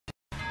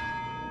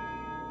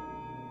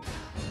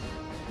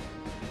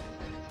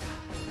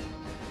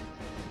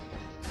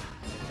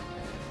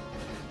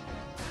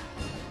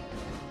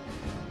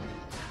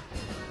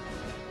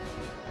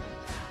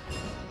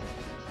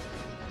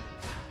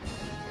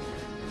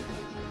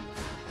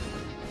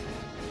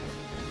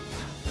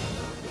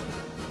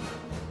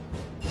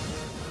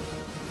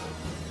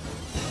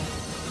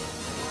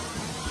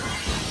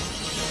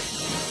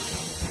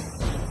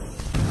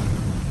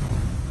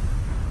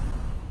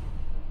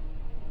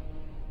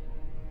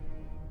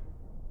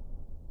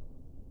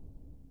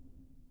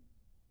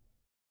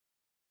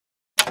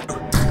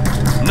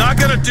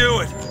gonna do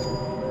it!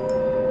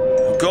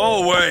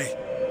 Go away!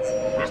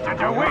 Mr.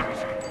 DeWitt!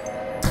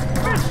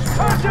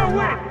 Mr.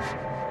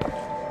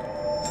 DeWitt!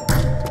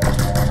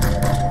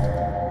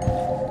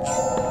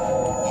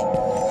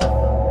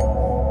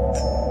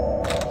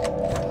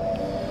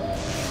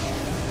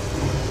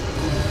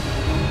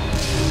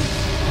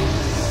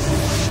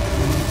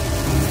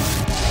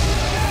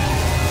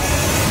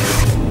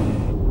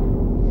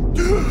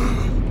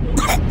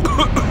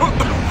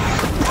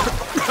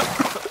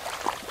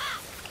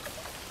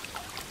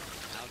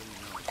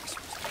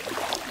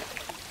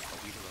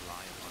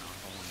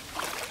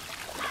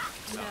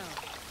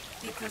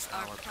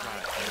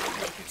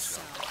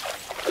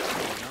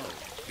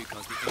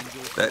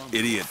 That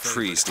idiot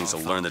priest needs to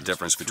learn the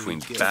difference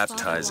between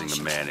baptizing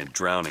a man and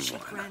drowning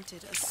one.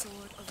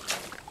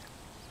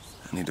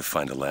 I need to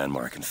find a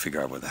landmark and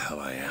figure out where the hell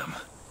I am.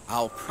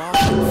 Our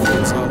prophet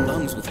fills our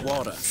lungs with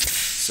water,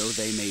 so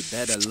they may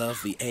better love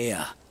the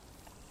air.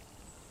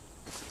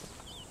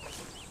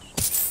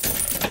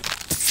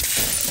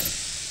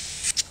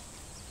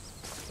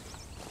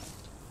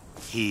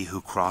 He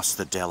who crossed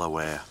the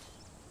Delaware,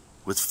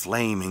 with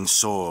flaming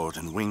sword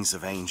and wings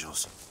of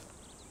angels,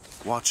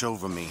 watch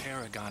over me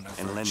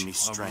and lend me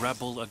strength. A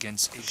rebel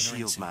against ignorance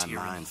Shield my and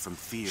tyranny. mind from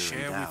fear Share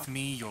and doubt. with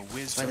me your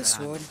wisdom. By the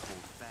sword,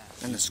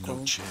 and the scroll,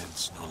 No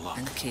chance, no luck.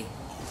 and the key.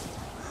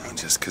 And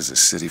just because the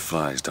city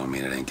flies don't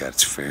mean it ain't got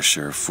its fair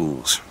share of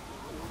fools.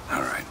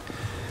 All right.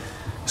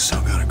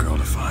 Still got a girl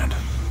to find.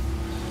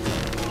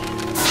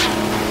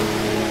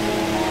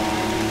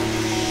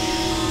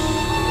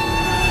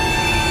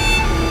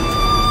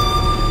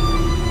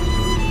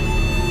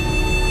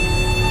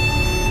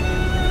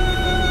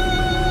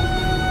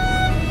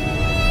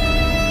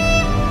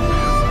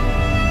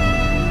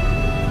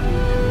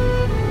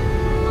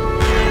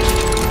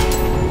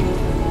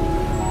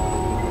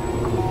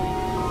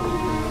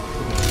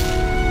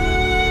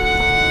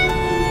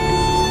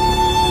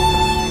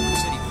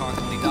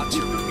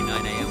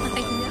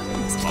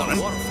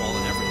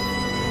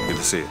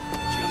 See it.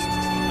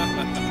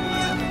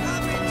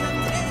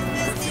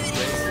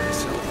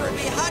 There'll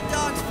be hot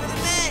dogs for the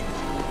men,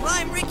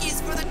 Lime Rickies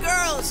for the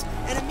girls,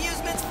 and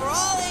amusements for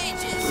all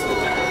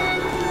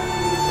ages.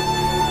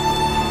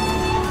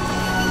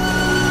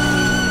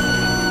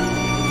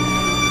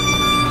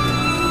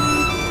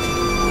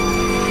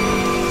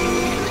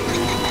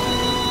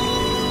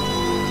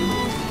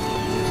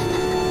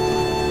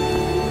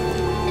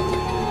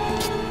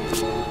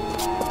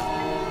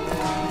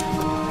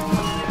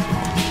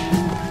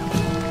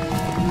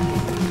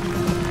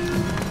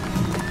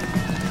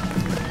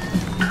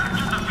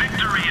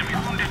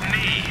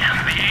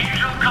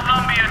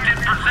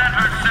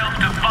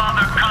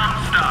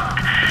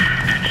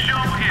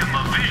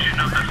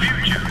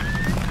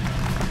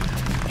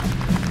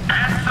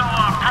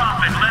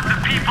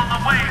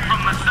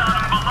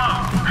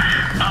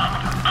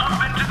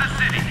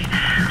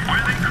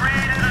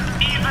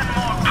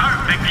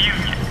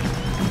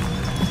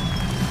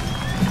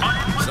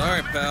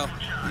 Sorry, pal.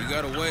 You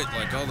gotta wait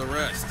like all the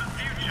rest. For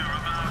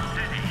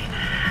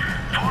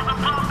the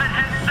prophet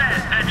has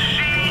said that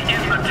she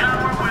in the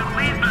tower will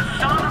lead the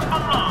son of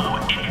below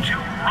into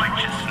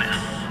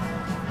righteousness.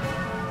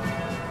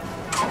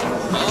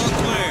 All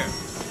clear.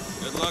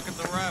 Good luck at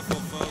the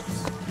raffle, folks.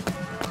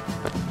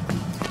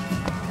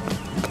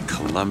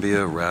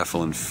 Columbia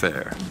Raffle and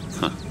Fair.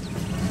 Huh.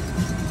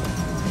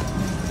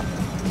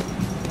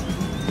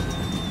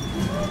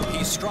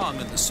 He's strong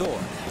in the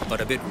sword,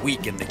 but a bit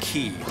weak in the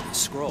key and the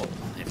scroll,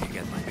 if you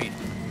get my meaning.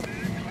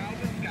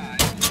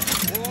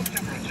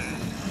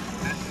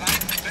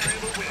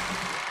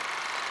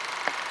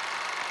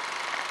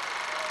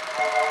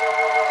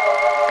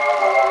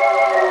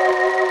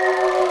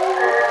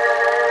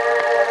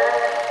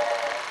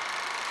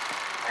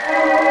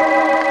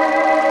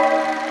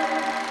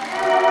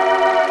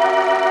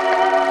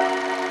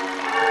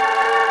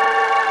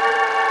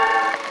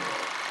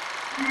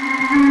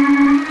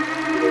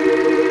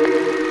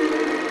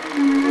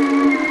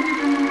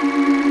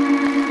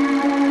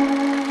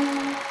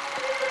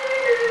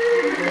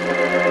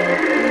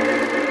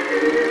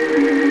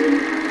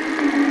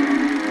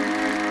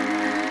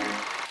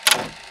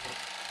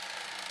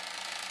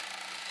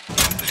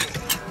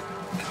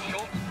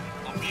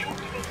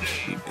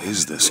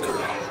 Is this girl?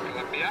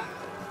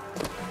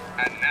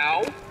 And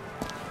now,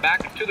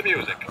 back to the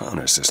music.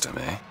 Honor system,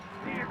 eh?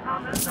 Here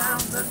coming down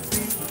the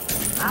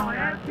street. Now I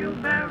ask you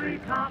very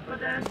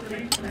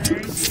confidently,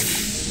 take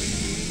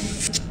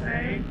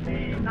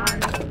me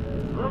nice.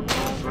 Look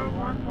over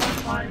once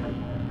or twice.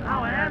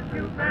 Now I ask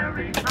you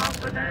very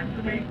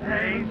confidently,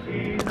 take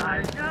me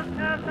nice. Just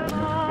cast an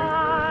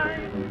eye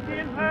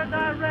in her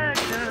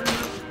direction.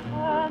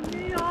 Oh,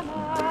 me, oh,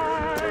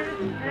 my.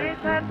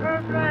 Ain't that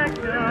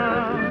perfection?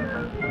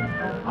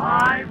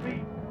 I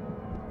be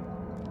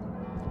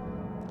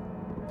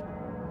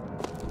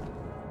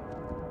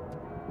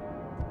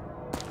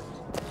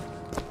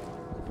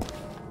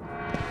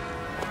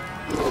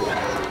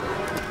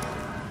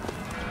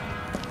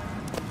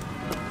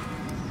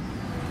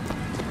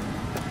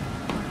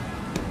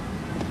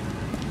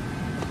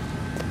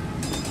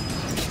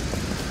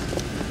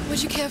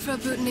Would you care for a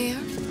boutonniere?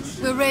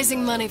 We're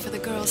raising money for the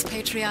Girls'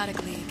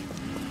 Patriotic League.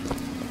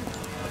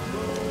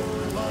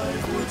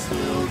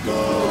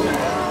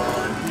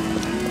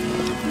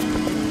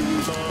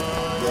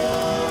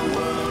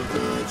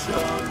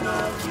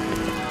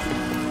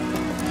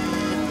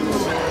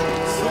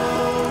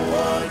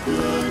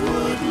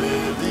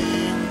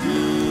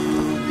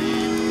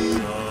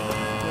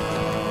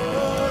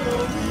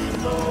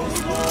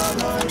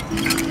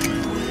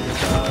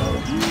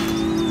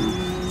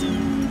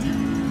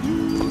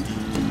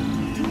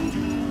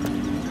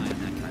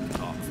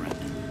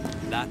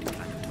 That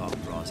kind of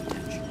talk draws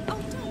attention.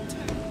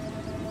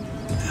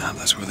 Yeah,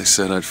 that's where they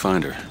said I'd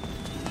find her.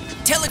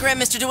 Telegram,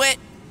 Mr. DeWitt.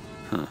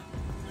 Huh.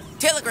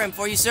 Telegram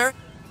for you, sir.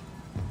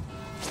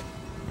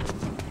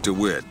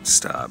 DeWitt,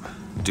 stop.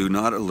 Do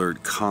not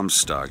alert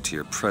Comstock to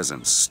your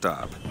presence.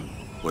 Stop.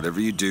 Whatever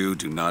you do,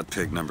 do not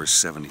pick number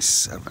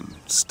 77.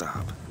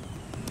 Stop.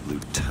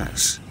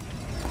 Lutess.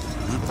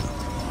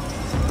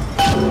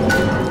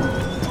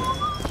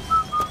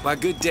 Why,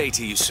 good day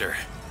to you, sir.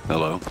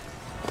 Hello?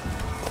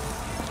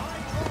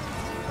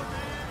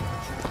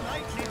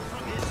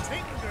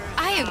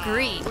 I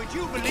agree. Would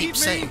you believe Keep me?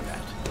 saying that.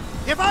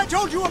 If I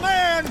told you a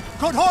man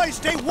could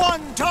hoist a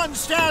 1-ton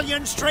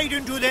stallion straight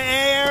into the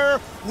air,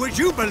 would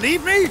you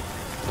believe me?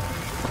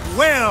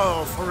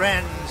 Well,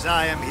 friends,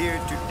 I am here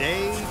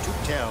today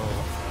to tell.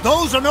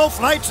 Those are no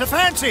flights of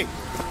fancy.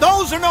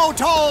 Those are no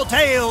tall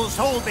tales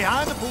told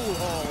behind the pool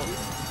hall.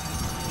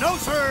 No,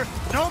 sir.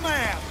 No,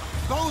 ma'am.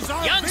 Those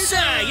are Young bigger.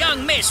 sir,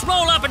 young miss,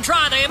 roll up and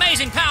try the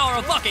amazing power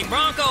of Bucking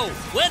Bronco.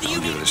 Whether you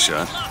I'll give need it a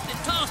shot. locked and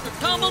tossed or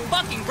tumbled,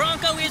 Bucking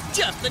Bronco is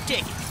just the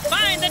ticket.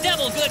 Find the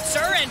devil, good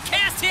sir, and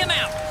cast him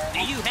out. Do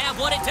you have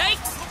what it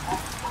takes?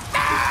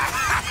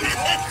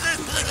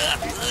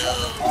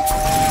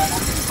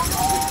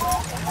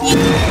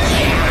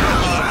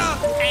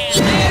 And there's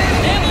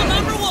devil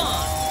number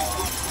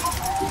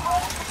one.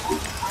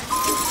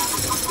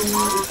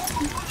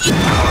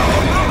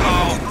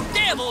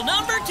 Devil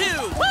number two.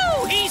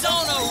 Woo! He's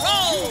on a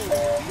roll.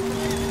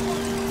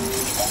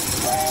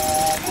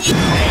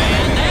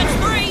 And that's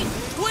three.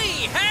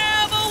 We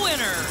have a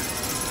winner.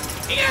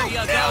 Here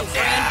you go,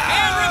 friend.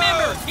 And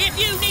remember, if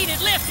you need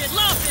it lifted,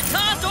 lofted,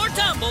 tossed, or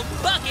tumbled,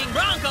 Bucking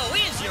Bronco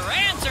is your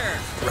answer.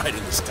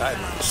 Riding the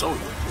skyline solo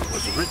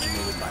was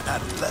originated by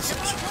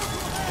adolescents.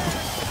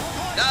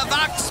 The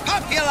Vox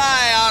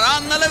Populi are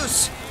on the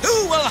loose.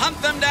 Who will hunt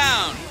them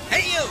down?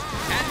 Hey, you!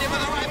 Handy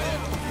with a rifle.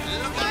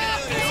 Look at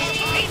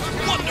He's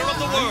the wonder of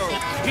the world.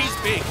 He's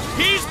big.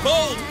 He's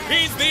bold.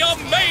 He's the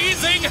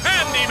amazing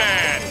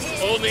handyman.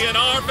 Only in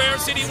our fair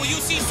city will you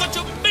see such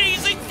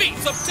amazing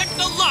feats of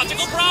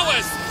technological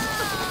prowess.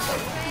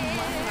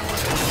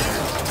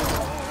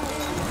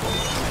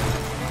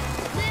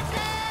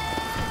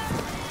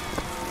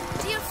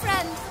 Dear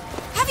friend,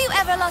 have you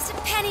ever lost a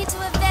penny to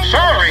a vendor?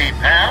 Sorry,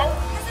 pal.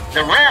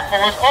 The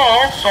raffle is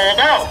all sold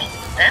out.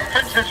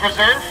 Entrance is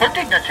reserved for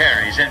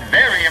dignitaries and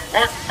very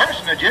important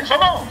personages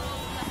alone.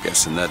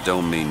 Guessing that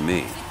don't mean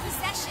me.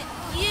 Possession.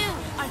 You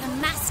are the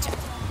master.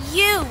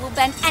 You will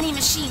bend any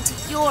machine to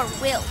your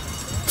will.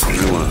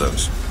 Give me one of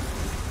those.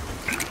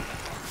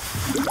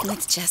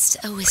 With just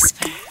a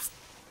whisper,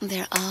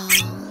 they're all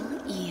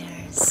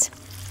ears.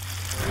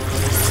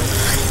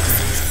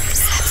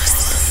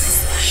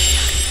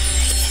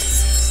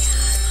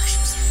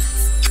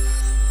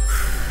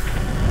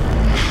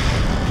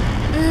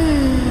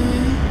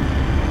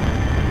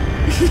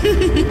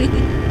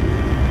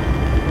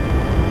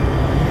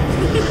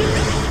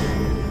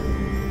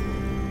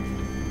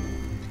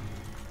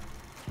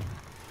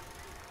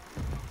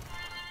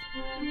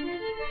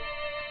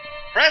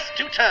 Press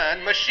to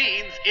turn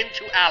machines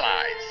into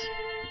allies.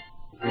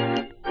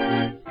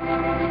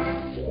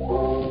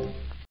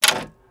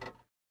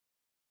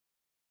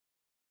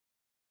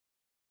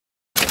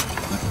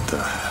 What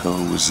the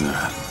hell was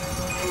that?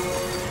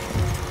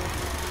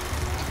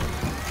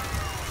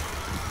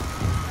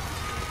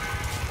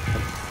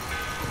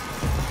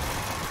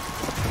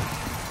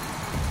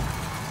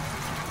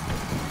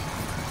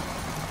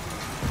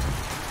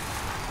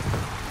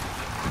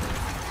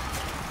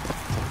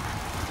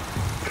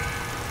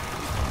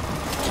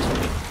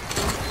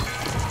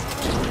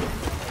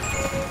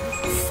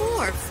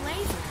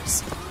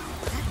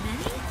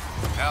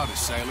 Howdy,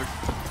 sailor.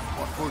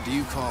 What port do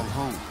you call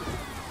home?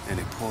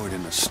 Any port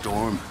in a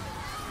storm?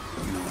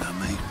 You know what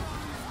I mean?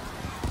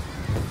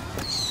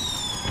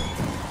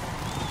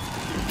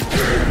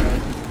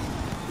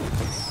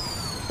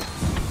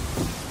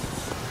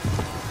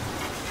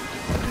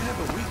 I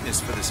have a weakness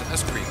for this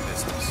ice cream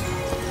business.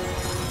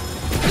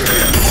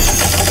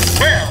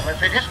 Well,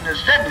 if it isn't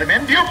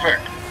Assemblyman Buford,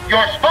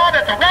 your spot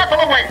at the raffle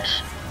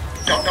awaits.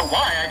 Don't know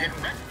why I didn't...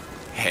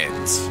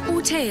 Heads.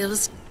 Or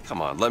tails.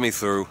 Come on, let me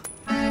through.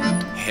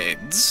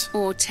 Heads?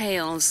 Or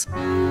tails.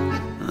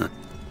 Huh.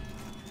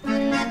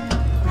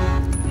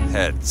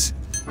 Heads.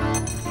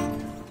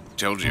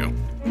 Told you.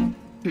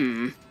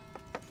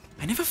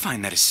 I never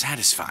find that as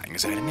satisfying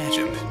as I'd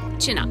imagined.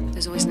 Chin up.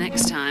 There's always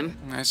next time.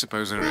 I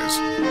suppose there is.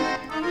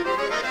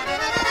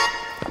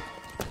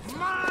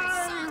 My.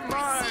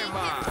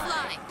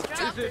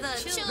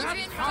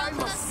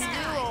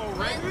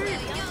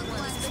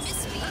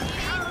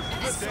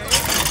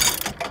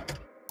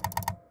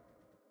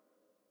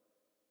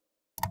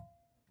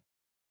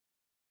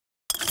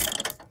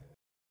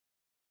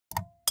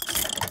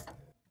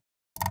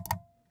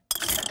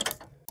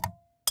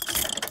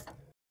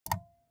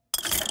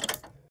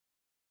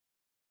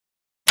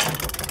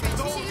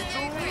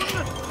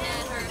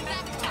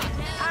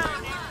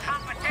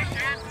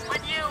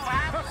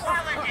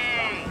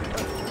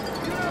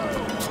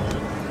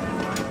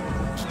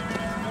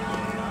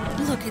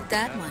 Look at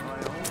that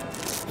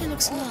one. He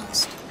looks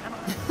lost.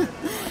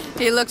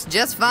 He looks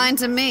just fine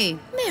to me.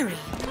 Mary,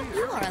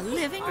 you are a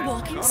living,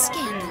 walking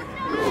scandal.